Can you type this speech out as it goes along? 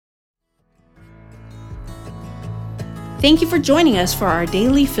Thank you for joining us for our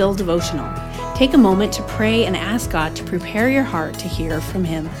Daily Fill devotional. Take a moment to pray and ask God to prepare your heart to hear from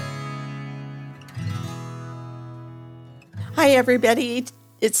Him. Hi, everybody.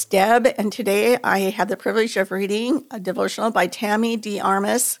 It's Deb, and today I have the privilege of reading a devotional by Tammy D.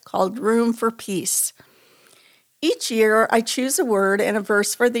 Armas called Room for Peace. Each year, I choose a word and a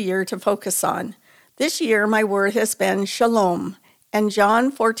verse for the year to focus on. This year, my word has been shalom, and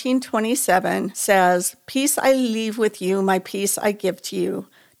John 14:27 says, "Peace I leave with you, my peace I give to you.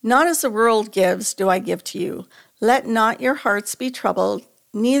 Not as the world gives do I give to you. Let not your hearts be troubled,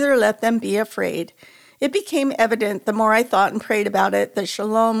 neither let them be afraid." It became evident the more I thought and prayed about it that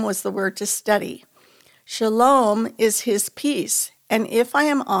shalom was the word to study. Shalom is His peace, and if I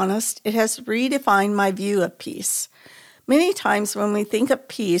am honest, it has redefined my view of peace. Many times when we think of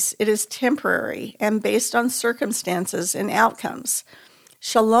peace, it is temporary and based on circumstances and outcomes.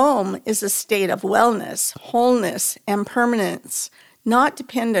 Shalom is a state of wellness, wholeness, and permanence, not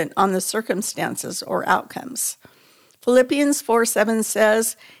dependent on the circumstances or outcomes. Philippians 4:7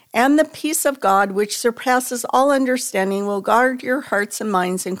 says, "And the peace of God, which surpasses all understanding, will guard your hearts and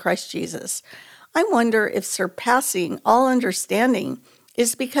minds in Christ Jesus." I wonder if surpassing all understanding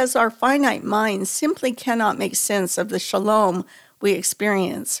is because our finite minds simply cannot make sense of the shalom we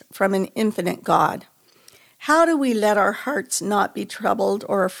experience from an infinite God. How do we let our hearts not be troubled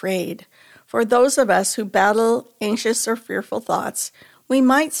or afraid? For those of us who battle anxious or fearful thoughts, we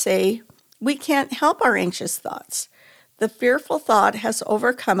might say we can't help our anxious thoughts. The fearful thought has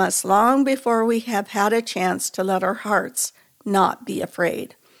overcome us long before we have had a chance to let our hearts not be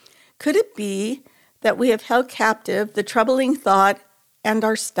afraid. Could it be that we have held captive the troubling thought and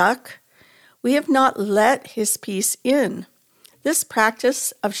are stuck? We have not let His peace in. This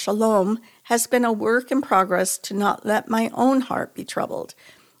practice of shalom has been a work in progress to not let my own heart be troubled.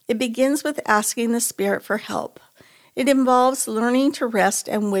 It begins with asking the Spirit for help. It involves learning to rest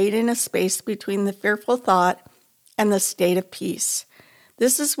and wait in a space between the fearful thought and the state of peace.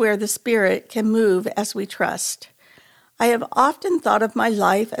 This is where the Spirit can move as we trust. I have often thought of my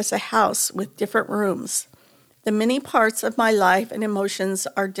life as a house with different rooms. The many parts of my life and emotions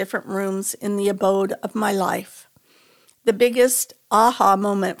are different rooms in the abode of my life. The biggest aha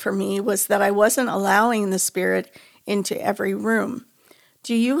moment for me was that I wasn't allowing the Spirit into every room.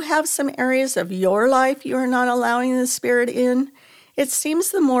 Do you have some areas of your life you are not allowing the Spirit in? It seems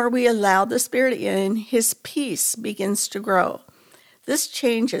the more we allow the Spirit in, His peace begins to grow. This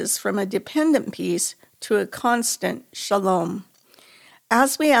changes from a dependent peace to a constant shalom.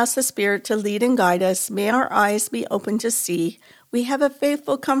 As we ask the Spirit to lead and guide us, may our eyes be open to see we have a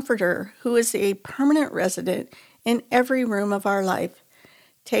faithful Comforter who is a permanent resident in every room of our life.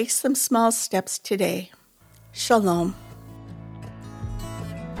 Take some small steps today. Shalom.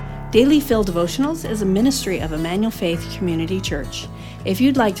 Daily Fill Devotionals is a ministry of Emmanuel Faith Community Church. If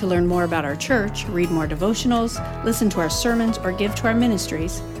you'd like to learn more about our church, read more devotionals, listen to our sermons, or give to our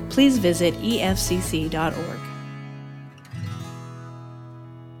ministries, please visit efcc.org.